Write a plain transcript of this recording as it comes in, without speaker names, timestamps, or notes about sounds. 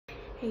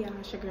Hey y'all,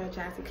 it's your girl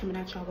Jazzy coming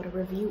at y'all with a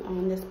review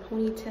on this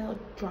ponytail,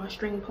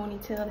 drawstring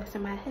ponytail that's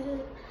in my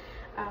head.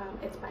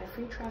 It's by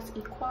FreeTress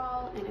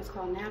Equal and it's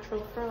called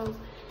Natural Fro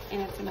and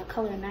it's in the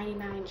color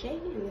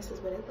 99J and this is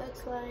what it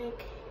looks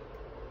like.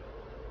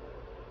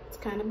 It's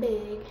kind of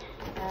big.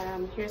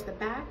 Here's the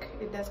back.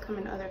 It does come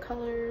in other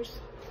colors.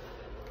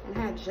 And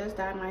I had just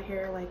dyed my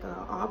hair like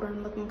a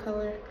auburn looking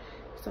color,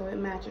 so it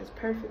matches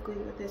perfectly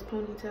with this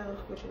ponytail,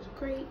 which is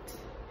great.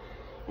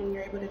 And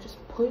you're able to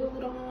just put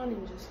it on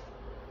and just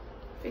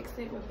fix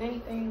it with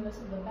anything. This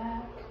is the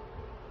back.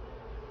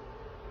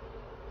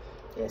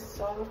 It's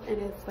soft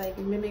and it's like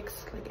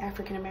mimics like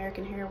African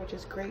American hair, which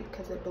is great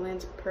because it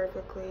blends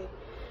perfectly.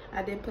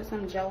 I did put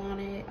some gel on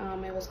it.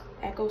 It was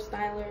Eco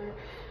Styler,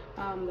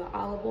 the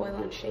olive oil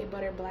and shea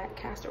butter, black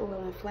castor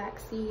oil and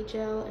flaxseed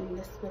gel, and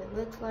this is what it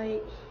looks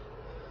like.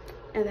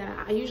 And then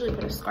I usually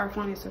put a scarf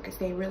on it so it can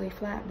stay really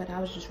flat, but I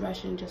was just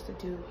rushing just to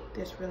do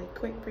this really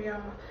quick for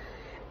y'all.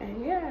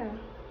 And yeah,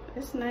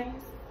 it's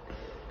nice.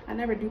 I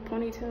never do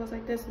ponytails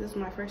like this. This is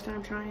my first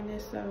time trying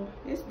this, so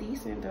it's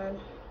decent though.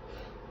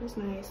 It's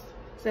nice.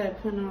 Instead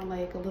of putting on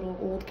like a little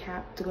old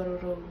cap to go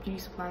to the beauty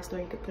supply store,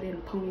 you could put it in a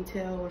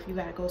ponytail, or if you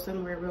gotta go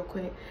somewhere real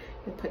quick,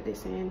 you put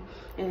this in.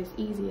 And it's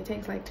easy. It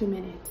takes like 2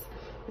 minutes.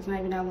 It's not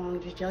even that long.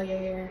 Just gel your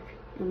hair.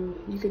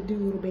 You could do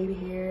little baby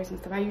hairs and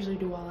stuff. I usually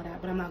do all of that,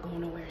 but I'm not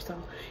going nowhere. So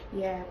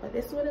yeah, but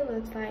this is what it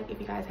looks like.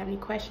 If you guys have any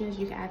questions,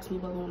 you can ask me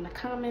below in the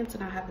comments,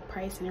 and I'll have the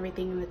price and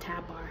everything in the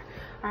tab bar.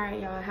 All right,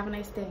 y'all, have a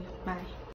nice day. Bye.